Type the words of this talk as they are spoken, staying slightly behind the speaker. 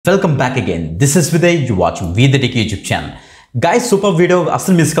Welcome back again. This is Vidhey. You watch V the Techee YouTube channel. Guys, super video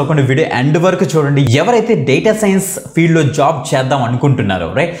అసలు miss కాకుండా video end వరకు చూడండి. ఎవరైతే data science field లో job చేద్దాం అనుకుంటున్నారో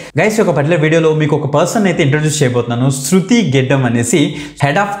రైట్ గైస్, ఒక పర్టికులర్ వీడియోలో మీకు ఒక పర్సన్ అయితే ఇంట్రొడ్యూస్ చేయబోతున్నాను. శృతి గెడ్డం అనేసి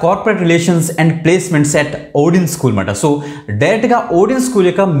head of corporate relations and placements at Odin school మాట. సో డైరెక్ట్ గా ఓడిన్ స్కూల్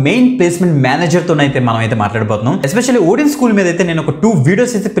యొక్క మెయిన్ ప్లేస్మెంట్ మేనేజర్ తో అయితే మనం అయితే మాట్లాడబోతున్నాం. ఎస్పెషల్లీ ఓడిన్ స్కూల్ మీద అయితే నేను ఒక 2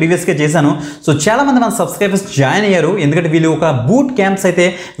 వీడియోస్ అయితే ప్రీవియస్ గా చేశాను. సో చాలా మంది మన సబ్స్క్రైబర్స్ జాయిన్ అయ్యారు, ఎందుకంటే వీళ్ళు ఒక బూట్ క్యాంప్స్ అయితే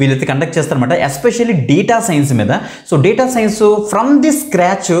వీళ్ళైతే కండక్ట్ చేస్తారనమాట, ఎస్పెషల్లీ డేటా సైన్స్ మీద. So data science from the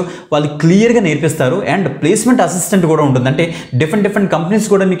scratch వాళ్ళు క్లియర్గా నేర్పిస్తారు. అండ్ ప్లేస్మెంట్ అసిస్టెంట్ కూడా ఉంటుంది, అంటే డిఫరెంట్ కంపెనీస్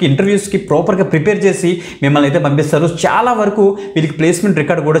కూడా మీకు ఇంటర్వ్యూస్కి ప్రాపర్గా ప్రిపేర్ చేసి మిమ్మల్ని అయితే పంపిస్తారు. చాలా వరకు వీళ్ళకి ప్లేస్మెంట్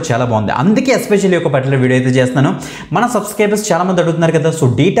రికార్డ్ కూడా చాలా బాగుంది. అందుకే ఎస్పెషల్లీ ఒక పర్టికులర్ వీడియో అయితే చేస్తున్నాను. మన సబ్స్క్రైబర్స్ చాలా మంది అడుగుతున్నారు కదా, సో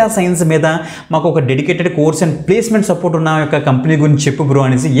డేటా సైన్స్ మీద మాకు ఒక dedicated course and placement support ఉన్న యొక్క కంపెనీ గురించి చెప్పు బ్రో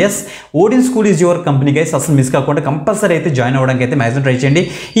అనేసి. Yes, Odin school is your company guys. అసలు మిస్ కాకుండా కంపల్సరీ అయితే జాయిన్ అవ్వడానికి అయితే మ్యాక్సిమం ట్రై చేయండి.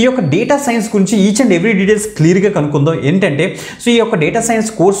 ఈ యొక్క డేటా సైన్స్ గురించి ఈచ్ అండ్ ఎవ్రీ డీటెయిల్స్ క్లియర్గా కనుక్కుందాం. ఏంటంటే సో ఈ యొక్క డేటా సైన్స్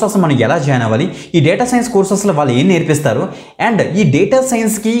కోర్స్ అసలు మనం ఎలా జాయిన్ అవ్వాలి, ఈ డేటా సైన్స్ కోర్స్ అసలు వాళ్ళు ఏం నేర్పిస్తారు, అండ్ ఈ డేటా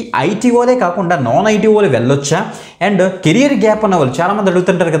సైన్స్కి ఐటీ వాళ్ళే కాకుండా నాన్ ఐటీ వాళ్ళు వెళ్ళొచ్చా, అండ్ కెరియర్ గ్యాప్ అన్న వాళ్ళు చాలా మంది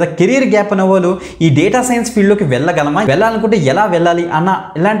అడుగుతుంటారు కదా, కెరియర్ గ్యాప్ అన్న వాళ్ళు ఈ డేటా సైన్స్ ఫీల్డ్లోకి వెళ్ళగలమా, వెళ్ళాలనుకుంటే ఎలా వెళ్ళాలి అన్న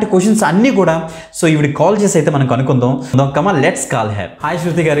ఇలాంటి క్వశ్చన్స్ అన్నీ కూడా సో ఇవి కాల్ చేసి అయితే మనం కనుక్కుందాం. కమా లెట్స్ కాల్ హెర్. హాయ్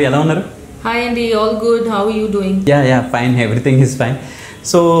శృతి గారు, ఎలా ఉన్నారు? హాయ్ అండి, all good. How are you doing? Yeah fine, everything is fine.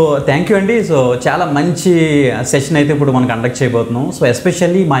 So thank you అండి. సో చాలా మంచి సెషన్ అయితే ఇప్పుడు మనం కండక్ట్ చేయబోతున్నాం. సో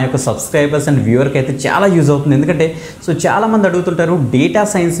ఎస్పెషల్లీ మా యొక్క సబ్స్క్రైబర్స్ అండ్ వ్యూవర్కి అయితే చాలా యూజ్ అవుతుంది, ఎందుకంటే సో చాలామంది అడుగుతుంటారు డేటా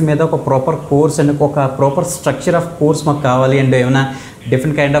సైన్స్ మీద ఒక ప్రాపర్ కోర్స్ అండ్ ఒక ప్రాపర్ స్ట్రక్చర్ ఆఫ్ కోర్స్ మాకు కావాలి, అండ్ ఏమైనా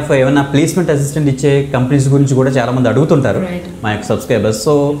డిఫరెంట్ కైండ్ ఆఫ్ ఏమైనా ప్లేస్మెంట్ అసిస్టెంట్ ఇచ్చే కంపెనీస్ గురించి కూడా చాలామంది అడుగుతుంటారు మా యొక్క సబ్స్క్రైబర్స్.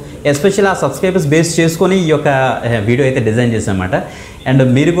 సో ఎస్పెషల్లీ ఆ సబ్స్క్రైబర్స్ బేస్ చేసుకొని ఈ యొక్క వీడియో అయితే డిజైన్ చేశాం అన్నమాట. అండ్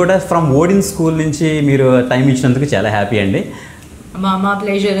మీరు కూడా ఫ్రమ్ ఓడిన్ స్కూల్ నుంచి మీరు టైం ఇచ్చినందుకు చాలా హ్యాపీ అండి. మా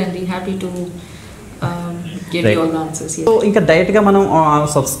ప్లెజర్ అండి, happy to give you all the answers. So ఇంకా డైరెక్ట్గా మనం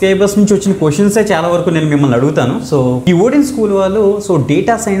సబ్స్క్రైబర్స్ నుంచి వచ్చిన క్వశ్చన్సే చాలా వరకు నేను మిమ్మల్ని అడుగుతాను. సో ఈ ఓడిన్ స్కూల్ వాళ్ళు సో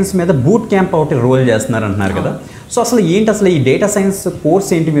డేటా సైన్స్ మీద బూట్ క్యాంప్ ఒకటి రోల్ చేస్తున్నారు అంటున్నారు కదా, సో అసలు ఏంటి అసలు ఈ డేటా సైన్స్ కోర్స్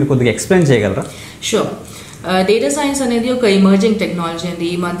ఏంటి, మీరు కొద్దిగా ఎక్స్ప్లెయిన్ చేయగలరా? షూర్. డేటా సైన్స్ అనేది ఒక ఎమర్జింగ్ టెక్నాలజీ అండి.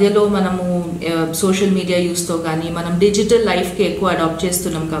 ఈ మధ్యలో మనము సోషల్ మీడియా యూస్తో కానీ మనం డిజిటల్ లైఫ్కి ఎక్కువ అడాప్ట్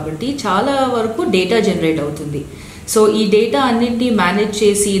చేస్తున్నాం కాబట్టి చాలా వరకు డేటా జనరేట్ అవుతుంది. సో ఈ డేటా అన్నింటినీ మేనేజ్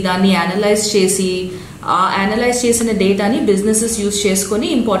చేసి దాన్ని అనలైజ్ చేసి ఆ అనలైజ్ చేసిన డేటాని బిజినెసెస్ యూస్ చేసుకొని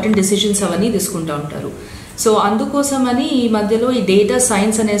ఇంపార్టెంట్ డెసిషన్స్ అవన్నీ తీసుకుంటూ ఉంటారు. సో అందుకోసమని ఈ మధ్యలో ఈ డేటా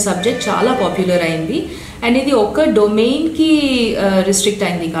సైన్స్ అనే సబ్జెక్ట్ చాలా పాపులర్ అయింది. అండ్ ఇది ఒక్క డొమైన్కి రిస్ట్రిక్ట్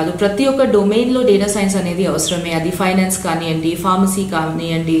అయింది కాదు, ప్రతి ఒక్క డొమైన్లో డేటా సైన్స్ అనేది అవసరమే. అది ఫైనాన్స్ కానివ్వండి, ఫార్మసీ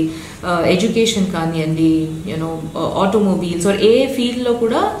కానివ్వండి, ఎడ్యుకేషన్ కానివ్వండి, యూనో ఆటోమొబైల్స్ ఆర్ ఏ ఫీల్డ్లో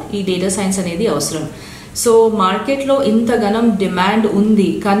కూడా ఈ డేటా సైన్స్ అనేది అవసరం. సో మార్కెట్లో ఇంతగానం డిమాండ్ ఉంది,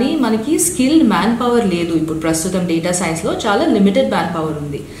 కానీ మనకి స్కిల్డ్ మ్యాన్ పవర్ లేదు. ఇప్పుడు ప్రస్తుతం డేటా సైన్స్లో చాలా లిమిటెడ్ మ్యాన్ పవర్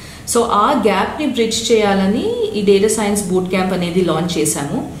ఉంది. సో ఆ గ్యాప్ని బ్రిడ్జ్ చేయాలని ఈ డేటా సైన్స్ బూట్ క్యాంప్ అనేది లాంచ్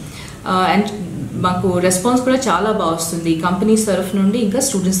చేశాము. అండ్ మాకు రెస్పాన్స్ కూడా చాలా బాగా వస్తుంది, కంపెనీస్ తరఫు నుండి ఇంకా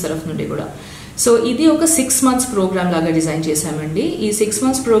స్టూడెంట్స్ తరఫు నుండి కూడా. సో ఇది ఒక 6 months ప్రోగ్రామ్ లాగా డిజైన్ చేశామండి. ఈ 6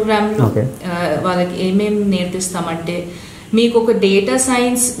 months ప్రోగ్రాంలో వాళ్ళకి ఏమేమి నేర్పిస్తామంటే, మీకు ఒక డేటా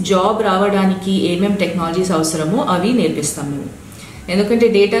సైన్స్ జాబ్ రావడానికి ఏమేమి టెక్నాలజీస్ అవసరమో అవి నేర్పిస్తాం మేము. ఎందుకంటే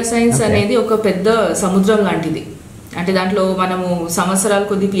డేటా సైన్స్ అనేది ఒక పెద్ద సముద్రం లాంటిది, అంటే దాంట్లో మనము సంవత్సరాల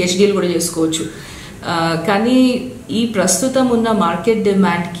కొద్ది పిహెచ్డీలు కూడా చేసుకోవచ్చు. కానీ ఈ ప్రస్తుతం ఉన్న మార్కెట్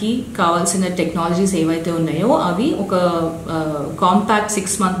డిమాండ్కి కావాల్సిన టెక్నాలజీస్ ఏవైతే ఉన్నాయో అవి ఒక కాంపాక్ట్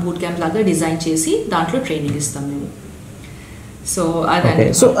 6 month బూట్ క్యాంప్ లాగా డిజైన్ చేసి దాంట్లో ట్రైనింగ్ ఇస్తాం మేము. సో అదే.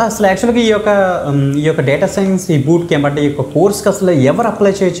 సో అసలు యాక్చువల్గా ఈ యొక్క డేటా సైన్స్ ఈ బూట్ క్యాంప్ అంటే ఈ యొక్క కోర్స్కి అసలు ఎవరు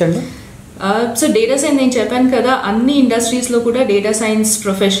అప్లై చేయొచ్చండి? సో డేటా సైన్స్ నేను చెప్పాను కదా, అన్ని ఇండస్ట్రీస్లో కూడా డేటా సైన్స్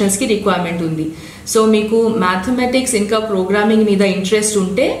ప్రొఫెషనల్స్కి రిక్వైర్మెంట్ ఉంది. సో మీకు మ్యాథమెటిక్స్ ఇంకా ప్రోగ్రామింగ్ మీద ఇంట్రెస్ట్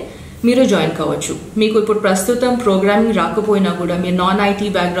ఉంటే మీరు జాయిన్ కావచ్చు. మీకు ఇప్పుడు ప్రస్తుతం ప్రోగ్రామింగ్ రాకపోయినా కూడా, మీరు నాన్ ఐటీ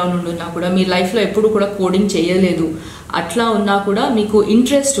బ్యాక్గ్రౌండ్ నుండి ఉన్నా కూడా, మీ లైఫ్లో ఎప్పుడు కూడా కోడింగ్ చేయలేదు అట్లా ఉన్నా కూడా మీకు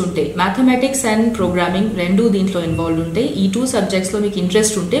ఇంట్రెస్ట్ ఉంటే, మ్యాథమెటిక్స్ అండ్ ప్రోగ్రామింగ్ రెండు దీంట్లో ఇన్వాల్వ్ ఉంటే, ఈ 2 subjectsలో మీకు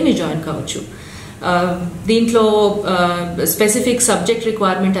ఇంట్రెస్ట్ ఉంటే మీరు జాయిన్ కావచ్చు. దీంట్లో స్పెసిఫిక్ సబ్జెక్ట్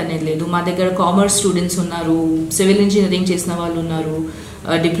రిక్వైర్మెంట్ అనేది లేదు. మా దగ్గర కామర్స్ స్టూడెంట్స్ ఉన్నారు, సివిల్ ఇంజనీరింగ్ చేసిన వాళ్ళు ఉన్నారు,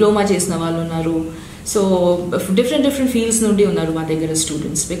 డిప్లొమా చేసిన వాళ్ళు ఉన్నారు. సో డిఫరెంట్ ఫీల్డ్స్ నుండి ఉన్నారు మా దగ్గర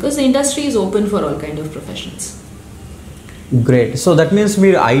students, because the industry is open for all kind of professionals. Great. So that means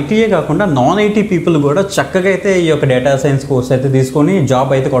మీరు ఐటీఏ కాకుండా నాన్ ఐటీ పీపుల్ కూడా చక్కగా అయితే ఈ యొక్క డేటా సైన్స్ కోర్స్ అయితే తీసుకొని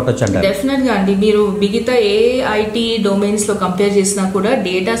జాబ్ అయితే కొట్టొచ్చు అంటారు? డెఫినెట్గా అండి. మీరు మిగతా ఏ ఐటీ డొమైన్స్లో కంపేర్ చేసినా కూడా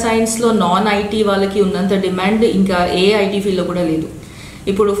డేటా సైన్స్లో నాన్ ఐటీ వాళ్ళకి ఉన్నంత డిమాండ్ ఇంకా ఏ ఐటీ ఫీల్డ్లో కూడా లేదు.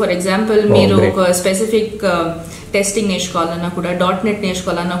 ఇప్పుడు ఫర్ ఎగ్జాంపుల్ మీరు ఒక స్పెసిఫిక్ టెస్టింగ్ నేర్చుకోవాలన్నా కూడా .NET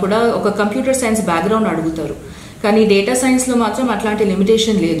నేర్చుకోవాలన్నా కూడా ఒక కంప్యూటర్ సైన్స్ బ్యాక్గ్రౌండ్ అడుగుతారు. కానీ డేటా సైన్స్లో మాత్రం అట్లాంటి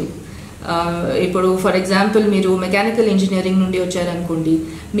లిమిటేషన్ లేదు. ఇప్పుడు ఫర్ ఎగ్జాంపుల్ మీరు మెకానికల్ ఇంజనీరింగ్ నుండి వచ్చారనుకోండి,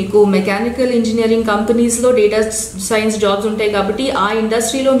 మీకు మెకానికల్ ఇంజనీరింగ్ కంపెనీస్లో డేటా సైన్స్ జాబ్స్ ఉంటాయి కాబట్టి ఆ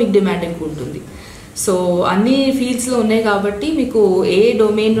ఇండస్ట్రీలో మీకు డిమాండ్ ఎక్కువ ఉంటుంది. సో అన్ని ఫీల్డ్స్లో ఉన్నాయి కాబట్టి మీకు ఏ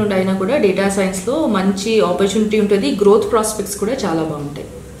డొమైన్ నుండి అయినా కూడా డేటా సైన్స్లో మంచి ఆపర్చునిటీ ఉంటుంది. గ్రోత్ ప్రాస్పెక్ట్స్ కూడా చాలా బాగుంటాయి.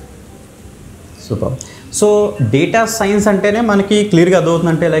 సూపర్. సో డేటా సైన్స్ అంటేనే మనకి క్లియర్గా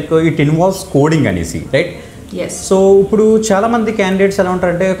అర్థమవుతుందంటే లైక్ ఇట్ ఇన్వాల్వ్స్ కోడింగ్ అనేసి, రైట్? సో ఇప్పుడు చాలామంది క్యాండిడేట్స్ ఎలా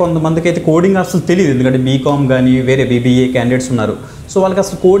ఉంటారంటే, కొంతమందికి అయితే కోడింగ్ అసలు తెలియదు, ఎందుకంటే బీకామ్ కానీ వేరే బీబీఏ క్యాండిడేట్స్ ఉన్నారు. సో వాళ్ళకి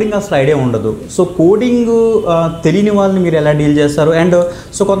అసలు కోడింగ్ అసలు ఐడియా ఉండదు. సో కోడింగ్ తెలియని వాళ్ళని మీరు ఎలా డీల్ చేస్తారు? అండ్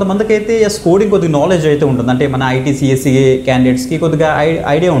సో కొంతమందికి అయితే కోడింగ్ కొద్దిగా నాలెడ్జ్ అయితే ఉంటుంది, అంటే మన ఐటీ సిఎస్సి క్యాండిడేట్స్కి కొద్దిగా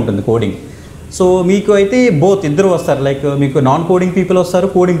ఐడియా ఉంటుంది కోడింగ్. సో మీకు అయితే బోత్ ఇద్దరు వస్తారు, లైక్ మీకు నాన్ కోడింగ్ పీపుల్ వస్తారు,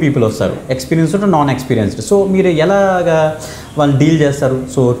 కోడింగ్ పీపుల్ వస్తారు, ఎక్స్పీరియన్స్డ్ నాన్ ఎక్స్పీరియన్స్డ్. సో మీరు ఎలాగా వాళ్ళు డీల్ చేస్తారు?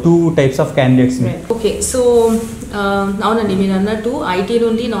 So 2 types of candidates. Okay, so అవునండి, మీరు అన్నట్టు ఐటీ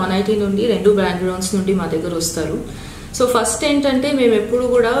నుండి నాన్ ఐటీ నుండి 2 బ్యాక్గ్రౌండ్స్ నుండి మా దగ్గర వస్తారు. సో ఫస్ట్ ఏంటంటే మేము ఎప్పుడు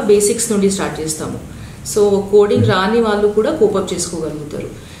కూడా బేసిక్స్ నుండి స్టార్ట్ చేస్తాము. సో కోడింగ్ రాని వాళ్ళు కూడా కోపప్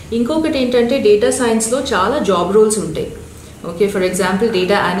చేసుకోగలుగుతారు. ఇంకొకటి ఏంటంటే డేటా సైన్స్లో చాలా జాబ్ రోల్స్ ఉంటాయి. Okay, for example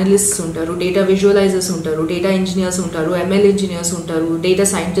data analysts ఉంటారు, డేటా విజువలైజర్స్ ఉంటారు, డేటా ఇంజనీర్స్ ఉంటారు, ఎంఎల్ ఇంజనీర్స్ ఉంటారు, డేటా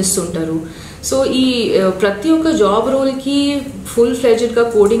సైంటిస్ట్స్ ఉంటారు. సో ఈ ప్రతి ఒక్క జాబ్ రోల్కి ఫుల్ ఫ్లెడ్జ్డ్గా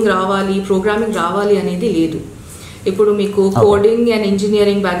కోడింగ్ రావాలి, ప్రోగ్రామింగ్ రావాలి అనేది లేదు. ఇప్పుడు మీకు కోడింగ్ అండ్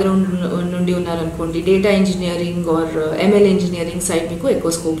ఇంజనీరింగ్ బ్యాక్గ్రౌండ్ నుండి ఉన్నారనుకోండి, data engineering or ML engineering side మీకు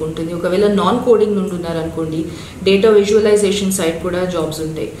ఎక్కువ స్కోప్ ఉంటుంది. ఒకవేళ నాన్ కోడింగ్ నుండి ఉన్నారనుకోండి, డేటా విజువలైజేషన్ సైడ్ కూడా జాబ్స్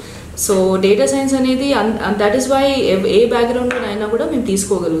ఉంటాయి. సో డేటా సైన్స్ అనేది that is why A background అయినా కూడా మేము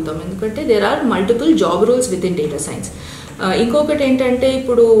తీసుకోగలుగుతాం, ఎందుకంటే there are multiple job roles with in data science. ఇంకొకటి ఏంటంటే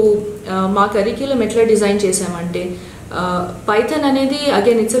ఇప్పుడు మా కరిక్యులం ఎట్లా డిజైన్ చేసామంటే, పైథన్ అనేది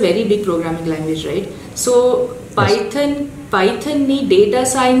again it's a very big programming language, right? So పైథన్ని data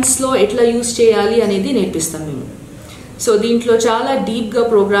సైన్స్లో ఎట్లా యూస్ చేయాలి అనేది నేర్పిస్తాం మేము. సో దీంట్లో చాలా డీప్గా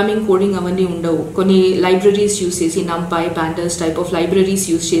ప్రోగ్రామింగ్ కోడింగ్ అవన్నీ ఉండవు. కొన్ని లైబ్రరీస్ యూస్ చేసి, NumPy, Pandas type of libraries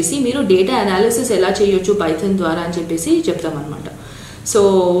use చేసి మీరు డేటా అనాలిసిస్ ఎలా చేయొచ్చు పైథన్ ద్వారా అని చెప్పేసి చెప్తామన్నమాట. So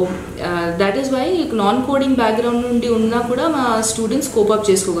that is why non coding background నుండి ఉన్నా కూడా మా స్టూడెంట్స్ కోపప్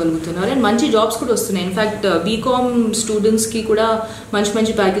చేసుకోగలుగుతున్నారు అండ్ మంచి జాబ్స్ కూడా వస్తున్నాయి. ఇన్ఫ్యాక్ట్ బీకామ్ స్టూడెంట్స్కి కూడా మంచి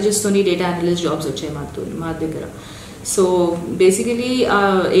మంచి ప్యాకేజెస్తోని డేటా అనలిస్ట్ జాబ్స్ వచ్చాయి మా దగ్గర. సో బేసికలీ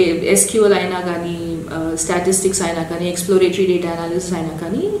ఎస్క్యూఎల్ అయినా కానీ, స్టాటిస్టిక్స్ అయినా కానీ, ఎక్స్ప్లోరేటరీ డేటా అనాలిసిస్ అయినా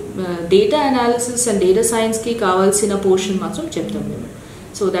కానీ, డేటా అనాలిసిస్ అండ్ డేటా సైన్స్కి కావాల్సిన పోర్షన్ మాత్రం చెప్తాం మేము.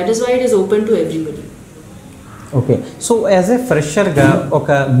 So that is why it is open to everybody. Okay, so as a ఫ్రెషర్గా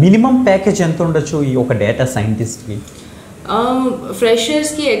ఒక మినిమం ప్యాకేజ్ ఎంత ఉండొచ్చు ఈ ఒక డేటా సైంటిస్ట్కి?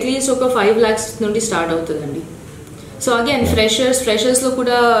 ఫ్రెషర్స్కి అట్లీస్ట్ ఒక 5 lakhs నుండి స్టార్ట్ అవుతుందండి. సో అగైన్ ఫ్రెషర్స్లో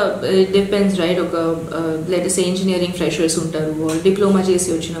కూడా డిపెండ్స్, రైట్? ఒక లెటెస్ ఇంజనీరింగ్ ఫ్రెషర్స్ ఉంటారు, డిప్లొమా చేసి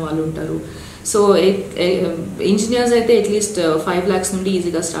వచ్చిన వాళ్ళు ఉంటారు. సో ఇంజనీర్స్ అయితే అట్లీస్ట్ 5 lakhs నుండి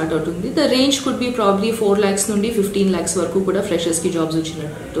ఈజీగా స్టార్ట్ అవుతుంది. The range could be probably 4 lakhs నుండి 15 lakhs వరకు కూడా ఫ్రెషర్స్కి జాబ్స్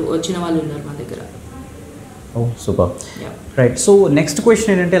వచ్చిన వాళ్ళు ఉన్నారు మా దగ్గర. ఓ super, right. So next question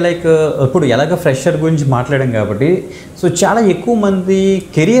ఏంటంటే, లైక్ ఇప్పుడు ఎలాగ ఫ్రెషర్ గురించి మాట్లాడాం కాబట్టి, సో చాలా ఎక్కువ మంది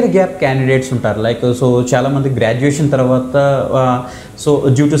కెరియర్ గ్యాప్ క్యాండిడేట్స్ ఉంటారు. లైక్ సో చాలామంది గ్రాడ్యుయేషన్ తర్వాత so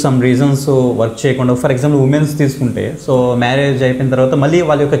due to some reasons work చేయకుండా, ఫర్ ఎగ్జాంపుల్ ఉమెన్స్ తీసుకుంటే, సో మ్యారేజ్ అయిపోయిన తర్వాత మళ్ళీ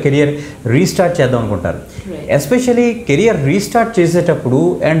వాళ్ళ యొక్క కెరియర్ రీస్టార్ట్ చేద్దాం అనుకుంటారు. ఎస్పెషలీ కెరియర్ రీస్టార్ట్ చేసేటప్పుడు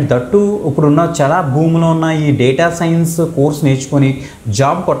అండ్ దట్టు ఇప్పుడున్న చాలా భూమిలో ఉన్న ఈ డేటా సైన్స్ కోర్స్ నేర్చుకొని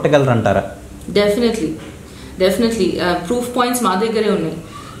జాబ్ కొట్టగలరంటారా? డెఫినెట్లీ ప్రూఫ్ పాయింట్స్ మా దగ్గరే ఉన్నాయి.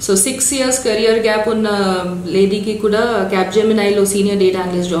 సో 6 years కెరియర్ గ్యాప్ ఉన్న లేడీకి కూడా క్యాప్జెమినైలో సీనియర్ డేటా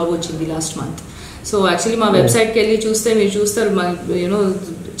అనలిస్ట్ జాబ్ వచ్చింది లాస్ట్ మంత్. సో యాక్చువల్లీ మా వెబ్సైట్కి వెళ్ళి చూస్తే మీరు చూస్తారు, యూనో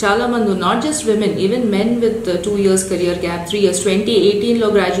చాలా మంది, not just women, even men with 2 years career gap, 3 years, 2018లో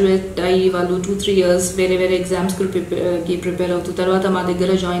graduate అయ్యి వాళ్ళు 2-3 years వేరే వేరే ఎగ్జామ్స్కి ప్రిపేర్ అవుతూ తర్వాత మా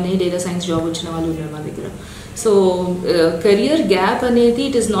దగ్గర జాయిన్ అయ్యి డేటా సైన్స్ జాబ్ వచ్చిన వాళ్ళు ఉన్నారు మా దగ్గర. సో కెరియర్ గ్యాప్ అనేది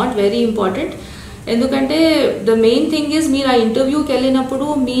it is not very important. ఎందుకంటే ద మెయిన్ థింగ్ ఈజ్ మీరు ఆ ఇంటర్వ్యూకి వెళ్ళినప్పుడు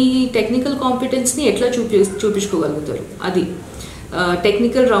మీ టెక్నికల్ కాంపిటెన్స్ని ఎట్లా చూపించుకోగలుగుతారు. అది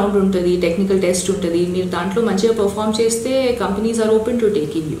టెక్నికల్ రౌండ్ ఉంటుంది, టెక్నికల్ టెస్ట్ ఉంటుంది. మీరు దాంట్లో మంచిగా పర్ఫామ్ చేస్తే companies are open to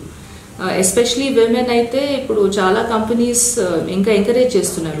taking you. Especially women అయితే ఇప్పుడు చాలా కంపెనీస్ ఇంకా ఎంకరేజ్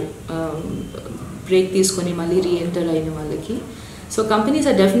చేస్తున్నారు బ్రేక్ తీసుకొని మళ్ళీ రీఎంటర్ అయిన వాళ్ళకి. So companies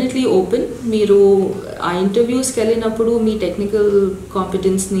are definitely open. మీరు ఆ ఇంటర్వ్యూస్కి వెళ్ళినప్పుడు మీ టెక్నికల్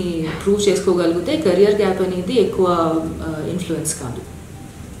కాంపిటెన్స్ని ప్రూవ్ చేసుకోగలిగితే కెరియర్ గ్యాప్ అనేది ఎక్కువ ఇన్ఫ్లుయెన్స్ కాదు.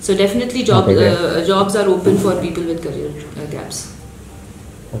 So definitely jobs are open for people with career gaps.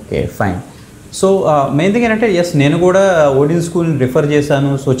 Okay fine. So main thing ఏంటంటే ఎస్ నేను కూడా ఓడిన్ స్కూల్ని రిఫర్ చేశాను.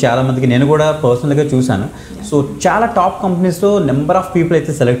 సో చాలామందికి నేను కూడా పర్సనల్గా చూశాను. సో చాలా టాప్ కంపెనీస్లో నెంబర్ ఆఫ్ పీపుల్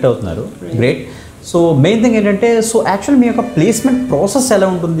అయితే సెలెక్ట్ అవుతున్నారు. గ్రేట్. సో మెయిన్ థింగ్ ఏంటంటే సో యాక్చువల్ మీ యొక్క ప్లేస్మెంట్ ప్రాసెస్ ఎలా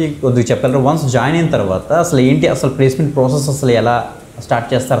ఉంటుంది కొద్దిగా చెప్పగలరు? వన్స్ జాయిన్ అయిన తర్వాత అసలు ఏంటి అసలు ప్లేస్మెంట్ ప్రాసెస్ అసలు ఎలా స్టార్ట్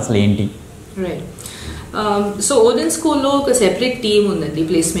చేస్తారు అసలు ఏంటి? రైట్. సో ఓడిన్ స్కూల్లో ఒక సెపరేట్ టీమ్ ఉందండి,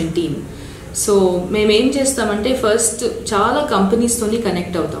 ప్లేస్మెంట్ టీమ్. సో మేము ఏం చేస్తామంటే ఫస్ట్ చాలా కంపెనీస్తోని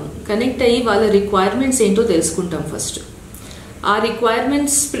కనెక్ట్ అవుతాం. కనెక్ట్ అయ్యి వాళ్ళ రిక్వైర్మెంట్స్ ఏంటో తెలుసుకుంటాం. ఫస్ట్ ఆ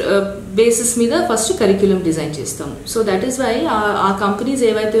రిక్వైర్మెంట్స్ బేసిస్ మీద ఫస్ట్ కరిక్యులం డిజైన్ చేస్తాం. సో దట్ ఈస్ వై ఆ కంపెనీస్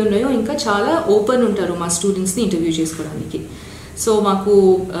ఏవైతే ఉన్నాయో ఇంకా చాలా ఓపెన్ ఉంటారు మా స్టూడెంట్స్ని ఇంటర్వ్యూ చేసుకోవడానికి. సో మాకు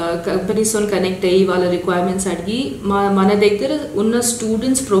కంపెనీస్తో కనెక్ట్ అయ్యి వాళ్ళ రిక్వైర్మెంట్స్ అడిగి మన దగ్గర ఉన్న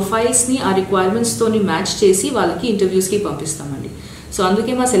స్టూడెంట్స్ ప్రొఫైల్స్ని ఆ రిక్వైర్మెంట్స్తోని మ్యాచ్ చేసి వాళ్ళకి ఇంటర్వ్యూస్కి పంపిస్తామండి. సో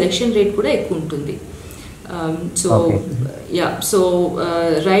అందుకే మా సెలెక్షన్ రేట్ కూడా ఎక్కువ ఉంటుంది. సో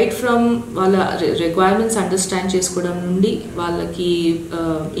రైట్ ఫ్రమ్ వాళ్ళ రిక్వైర్మెంట్స్ అండర్స్టాండ్ చేసుకోవడం నుండి వాళ్ళకి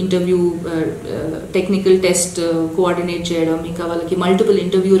ఇంటర్వ్యూ టెక్నికల్ టెస్ట్ కోఆర్డినేట్ చేయడం, ఇంకా వాళ్ళకి మల్టిపుల్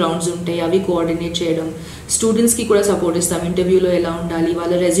ఇంటర్వ్యూ రౌండ్స్ ఉంటాయి అవి కోఆర్డినేట్ చేయడం, స్టూడెంట్స్కి కూడా సపోర్ట్ ఇస్తాం ఇంటర్వ్యూలో ఎలా ఉండాలి,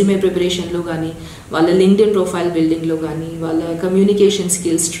 వాళ్ళ రెజ్యూమే ప్రిపరేషన్లో కానీ, వాళ్ళ లింక్డ్ఇన్ ప్రొఫైల్ బిల్డింగ్లో కానీ, వాళ్ళ కమ్యూనికేషన్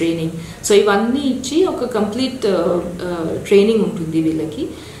స్కిల్స్ ట్రైనింగ్. సో ఇవన్నీ ఇచ్చి ఒక కంప్లీట్ ట్రైనింగ్ ఉంటుంది వీళ్ళకి.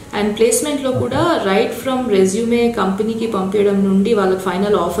 అండ్ ప్లేస్మెంట్లో కూడా రైట్ ఫ్రమ్ రెజ్యూమే కంపెనీకి పంపించడం నుండి వాళ్ళకి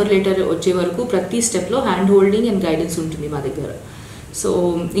ఫైనల్ ఆఫర్ లెటర్ వచ్చే వరకు ప్రతి స్టెప్లో హ్యాండ్ హోల్డింగ్ అండ్ గైడెన్స్ ఉంటుంది మా దగ్గర. సో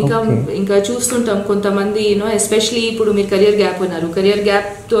ఇంకా చూస్తుంటాం కొంతమంది ఎస్పెషలీ ఇప్పుడు మీరు కెరియర్ గ్యాప్ ఉన్నారు, కెరియర్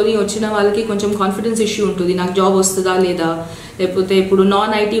గ్యాప్తో వచ్చిన వాళ్ళకి కొంచెం కాన్ఫిడెన్స్ ఇష్యూ ఉంటుంది, నాకు జాబ్ వస్తుందా లేదా, లేకపోతే ఇప్పుడు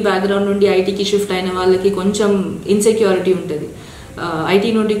నాన్ ఐటీ బ్యాక్గ్రౌండ్ నుండి ఐటీకి షిఫ్ట్ అయిన వాళ్ళకి కొంచెం ఇన్సెక్యూరిటీ ఉంటుంది,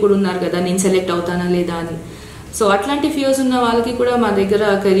 ఐటీ నుండి కూడా ఉన్నారు కదా నేను సెలెక్ట్ అవుతానా లేదా అని. సో అట్లాంటి ఫియర్స్ ఉన్న వాళ్ళకి కూడా మా దగ్గర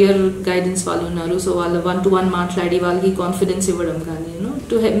కెరియర్ గైడెన్స్ వాళ్ళు ఉన్నారు. సో వాళ్ళ 1-to-1 మాట్లాడి వాళ్ళకి కాన్ఫిడెన్స్ ఇవ్వడం కానీ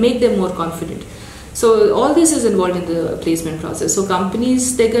to make them more confident. So all this is involved in the placement process. So companies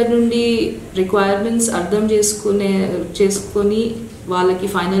దగ్గర నుండి రిక్వైర్మెంట్స్ అర్థం చేసుకొని వాళ్ళకి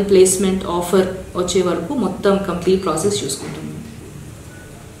ఫైనల్ ప్లేస్మెంట్ ఆఫర్ వచ్చే వరకు మొత్తం కంప్లీట్ ప్రాసెస్ చూసుకుంటాం.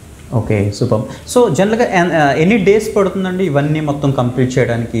 Okay super. సో జనరల్గా ఎన్ని డేస్ పడుతుందండి ఇవన్నీ మొత్తం కంప్లీట్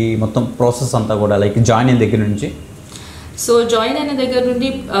చేయడానికి, మొత్తం ప్రాసెస్ అంతా కూడా లైక్ జాయిన్ అయిన దగ్గర నుంచి? సో జాయిన్ అయిన దగ్గర నుండి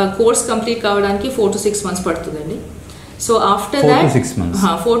కోర్స్ కంప్లీట్ కావడానికి 4 to 6 months పడుతుందండి. So after that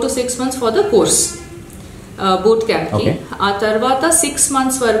 4 to 6 months for the course boot క్యాంప్కి. ఆ తర్వాత 6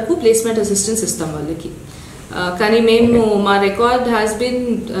 months వరకు ప్లేస్మెంట్ అసిస్టెన్స్ ఇస్తాం వాళ్ళకి. కానీ మేము మా రికార్డ్ హ్యాస్ బిన్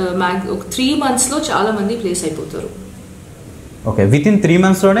 3 monthsలో చాలా మంది ప్లేస్ అయిపోతారు. Okay, with in 3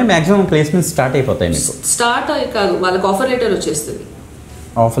 monthsలోనే maximum placement start అయిపోతాయి మీకు? స్టార్ట్ కాదు, వాళ్ళకి ఆఫర్ లెటర్ వచ్చేస్తుంది.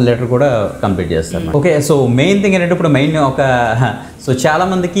 ఆఫర్ లెటర్ కూడా కంప్లీట్ చేస్తారు. ఓకే, సో మెయిన్ థింగ్ ఏంటంటే ఇప్పుడు మెయిన్ సో చాలా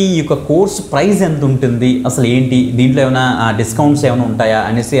మందికి ఈ యొక్క కోర్స్ ప్రైస్ ఎంత ఉంటుంది, అసలు ఏంటి, దీంట్లో ఏమైనా డిస్కౌంట్స్ ఏమైనా ఉంటాయా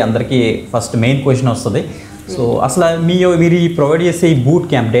అనేసి అందరికీ ఫస్ట్ మెయిన్ క్వశ్చన్ వస్తుంది. సో అసలు మీరు ఈ ప్రొవైడ్ చేసే ఈ boot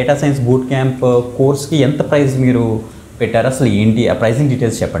camp, data science boot camp కోర్స్కి ఎంత ప్రైస్ మీరు పెట్టారు, అసలు ఏంటి ఆ ప్రైసింగ్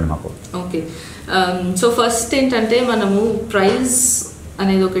డీటెయిల్స్ చెప్పండి మాకు. ఓకే, సో ఫస్ట్ ఏంటంటే మనము ప్రైస్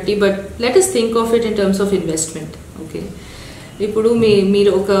అనేది ఒకటి, but let us think of it in terms of investment. Okay, ఇప్పుడు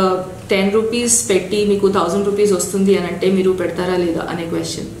మీరు ఒక 10 rupees పెట్టి మీకు 1000 rupees వస్తుంది అని అంటే మీరు పెడతారా లేదా అనే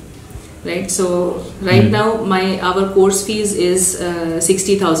question, right? So right now our course fees is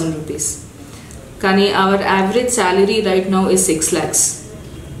 60,000 rupees, కానీ hour average salary right now is 6 lakhs,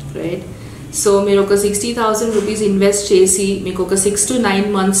 right? So మీరు ఒక 60,000 rupees ఇన్వెస్ట్ చేసి మీకు ఒక 6 to 9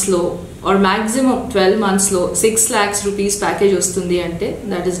 monthsలో are maximum 12 monthsలో 6 lakhs rupees package వస్తుంది అంటే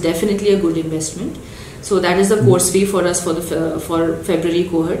that is definitely a good investment. So that is the course fee for us for February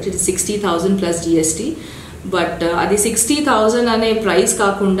cohort. It is 60,000 plus GST. But అది 60,000 అనే price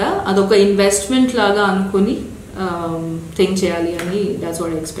కాకుండా అదొక investment లాగా అనుకుని థింక్ చేయాలి అని that's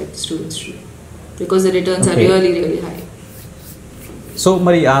what I expect students to, because the returns are really high. So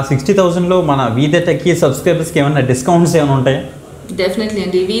మరి ఆ 60,000లో మన వి ద టెకీ సబ్స్క్రైబర్స్కి ఏమైనా డిస్కౌంట్స్ ఏమైనా ఉంటాయా? డెఫినెట్లీ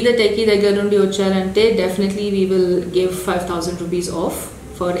అండి. వి ద టెకీ దగ్గర నుండి వచ్చారంటే definitely we will give 5,000 rupees of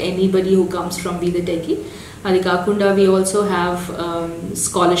for anybody who comes from we the techie. అది కాకుండా we also have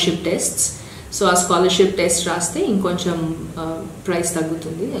scholarship tests. So ఆ స్కాలర్షిప్ టెస్ట్ రాస్తే ఇంకొంచెం ప్రైస్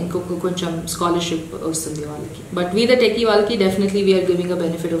తగ్గుతుంది, ఇంకొక కొంచెం స్కాలర్షిప్ వస్తుంది వాళ్ళకి. బట్ వి ద టెకీ వాళ్ళకి definitely we are giving a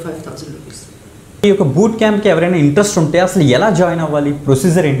benefit of 5,000 rupees. ఈ యొక్క బూట్ క్యాంప్కి ఎవరైనా ఇంట్రెస్ట్ ఉంటే అసలు ఎలా జాయిన్ అవ్వాలి,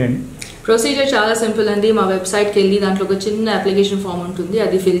 ప్రొసీజర్ ఏంటండి? ప్రొసీజర్ చాలా సింపుల్ అండి. మా వెబ్సైట్కి వెళ్ళి దాంట్లో ఒక చిన్న అప్లికేషన్ ఫామ్ ఉంటుంది,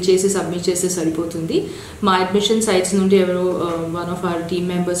 అది ఫిల్ చేసి సబ్మిట్ చేస్తే సరిపోతుంది. మా అడ్మిషన్ సైట్స్ నుండి ఎవరో one of our team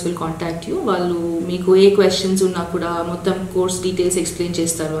members will contact you. వాళ్ళు మీకు ఏ క్వశ్చన్స్ ఉన్నా కూడా మొత్తం కోర్స్ డీటెయిల్స్ ఎక్స్ప్లెయిన్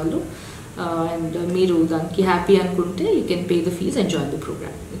చేస్తారు వాళ్ళు. అండ్ మీరు దానికి హ్యాపీ అనుకుంటే you can pay the fees and join the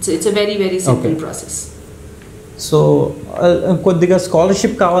programme. It's a very very simple process. So కొద్దిగా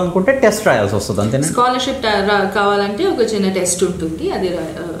స్కాలర్షిప్ కావాలనుకుంటే టెస్ట్ రాయాల్సి వస్తుంది అంతేనా? స్కాలర్షిప్ కావాలంటే ఒక చిన్న టెస్ట్ ఉంటుంది, అది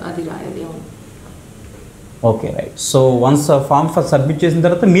రాయాలి. అవును. Okay right. So once form submit చేసిన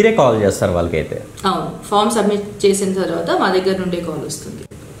తర్వాత మీరే కాల్ చేస్తారు వాళ్ళకైతే? అవును, ఫామ్ సబ్మిట్ చేసిన తర్వాత మా దగ్గర నుండే కాల్ వస్తుంది.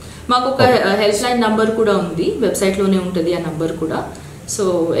 మాకు ఒక హెల్ప్ లైన్ నంబర్ కూడా ఉంది, వెబ్సైట్లోనే ఉంటుంది ఆ నంబర్ కూడా. సో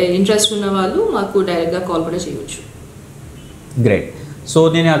ఇంట్రెస్ట్ ఉన్న వాళ్ళు మాకు డైరెక్ట్గా కాల్ కూడా చేయొచ్చు. గ్రేట్. సో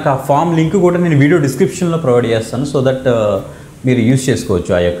నేను ఆ ఫామ్ లింక్ కూడా నేను వీడియో డిస్క్రిప్షన్లో ప్రొవైడ్ చేస్తాను, సో దట్ మీరు యూజ్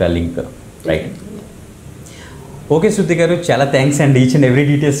చేసుకోవచ్చు ఆ యొక్క లింక్. రైట్. ఓకే శృతి గారు, చాలా థ్యాంక్స్ అండి. ఈచ్ అండ్ ఎవ్రీ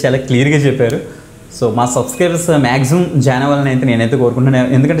డీటెయిల్స్ చాలా క్లియర్గా చెప్పారు. సో మా సబ్స్క్రైబర్స్ మ్యాక్సిమం జాయిన్ అవ్వాలని అయితే నేనైతే కోరుకుంటున్నాను.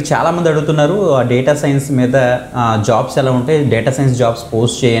 ఎందుకంటే చాలామంది అడుగుతున్నారు డేటా సైన్స్ మీద జాబ్స్ ఎలా ఉంటాయి, డేటా సైన్స్ జాబ్స్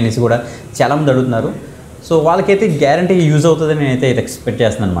పోస్ట్ చేయనేసి కూడా చాలామంది అడుగుతున్నారు. సో వాళ్ళకైతే గ్యారంటీ యూజ్ అవుతుందని నేనైతే ఎక్స్పెక్ట్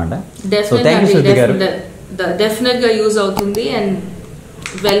చేస్తున్నాను అనమాట. సో థ్యాంక్ యూ శృతి గారు. డెఫినెట్గా యూజ్ అవుతుంది. And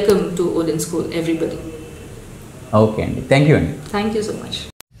welcome to Odin school everybody. Okay అండి, థ్యాంక్ యూ అండి. Thank you so much.